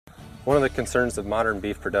One of the concerns of modern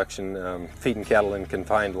beef production, feeding cattle in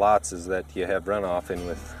confined lots, is that you have runoff, and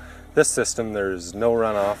with this system there's no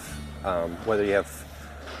runoff. Whether you have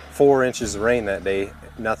 4 inches of rain that day,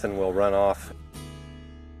 nothing will run off.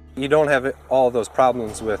 You don't have all those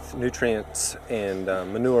problems with nutrients and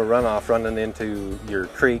manure runoff running into your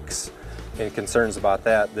creeks and concerns about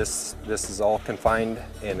that. This is all confined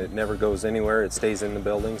and it never goes anywhere. It stays in the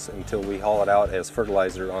buildings until we haul it out as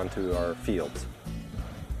fertilizer onto our fields.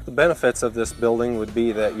 The benefits of this building would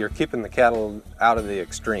be that you're keeping the cattle out of the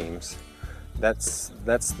extremes. That's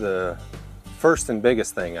the first and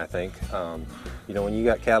biggest thing, I think. You know, when you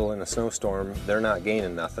got cattle in a snowstorm, they're not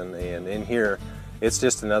gaining nothing, and in here it's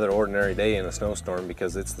just another ordinary day in a snowstorm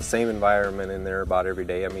because it's the same environment in there about every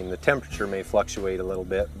day. I mean, the temperature may fluctuate a little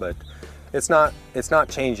bit, but it's not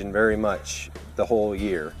changing very much the whole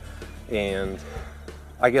year. And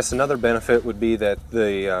I guess another benefit would be that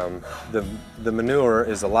the manure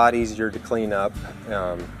is a lot easier to clean up.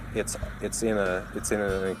 It's in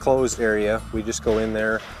an enclosed area. We just go in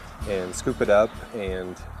there and scoop it up,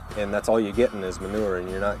 and that's all you're getting is manure, and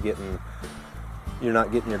you're not getting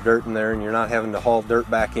your dirt in there, and you're not having to haul dirt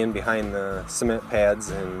back in behind the cement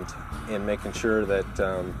pads and making sure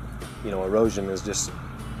that you know, erosion is just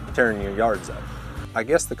tearing your yards up. I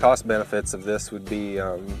guess the cost benefits of this would be,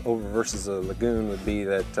 over versus a lagoon, would be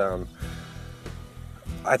that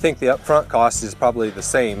I think the upfront cost is probably the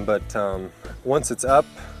same, but once it's up,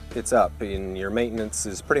 and your maintenance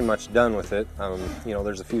is pretty much done with it. You know,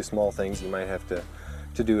 there's a few small things you might have to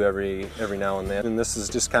do every now and then, and this is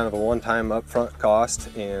just kind of a one-time upfront cost,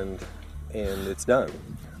 and it's done.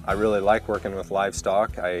 I really like working with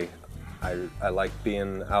livestock. I like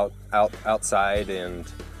being outside,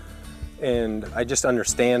 and I just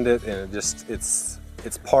understand it, and it's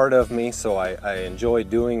part of me, so I enjoy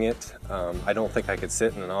doing it. I don't think I could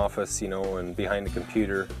sit in an office, you know, and behind a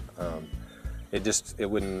computer. It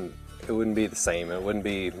wouldn't be the same. It wouldn't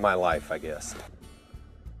be my life, I guess.